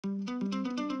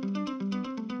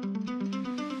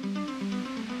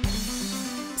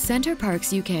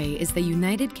CenterParcs UK is the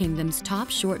United Kingdom's top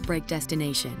short break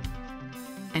destination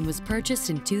and was purchased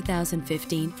in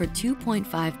 2015 for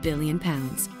 £2.5 billion.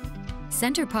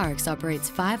 CenterParcs operates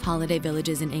 5 holiday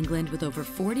villages in England with over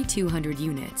 4,200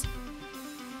 units.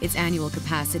 Its annual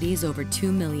capacity is over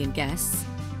 2 million guests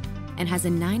and has a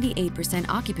 98%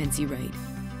 occupancy rate,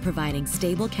 providing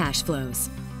stable cash flows.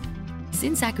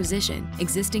 Since acquisition,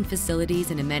 existing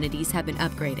facilities and amenities have been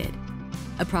upgraded.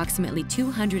 Approximately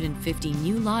 250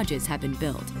 new lodges have been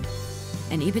built,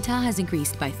 and EBITDA has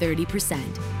increased by 30%.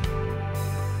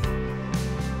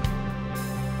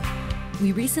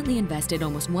 We recently invested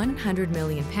almost £100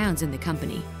 million in the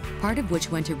company, part of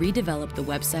which went to redevelop the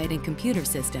website and computer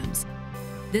systems.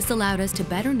 This allowed us to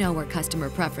better know our customer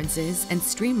preferences and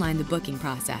streamline the booking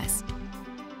process.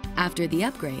 After the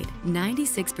upgrade,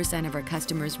 96% of our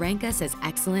customers rank us as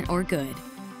excellent or good.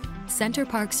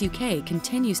 CenterParcs UK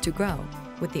continues to grow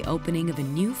with the opening of a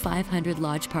new 500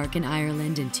 lodge park in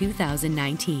Ireland in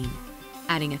 2019,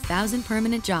 adding 1,000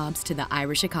 permanent jobs to the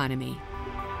Irish economy.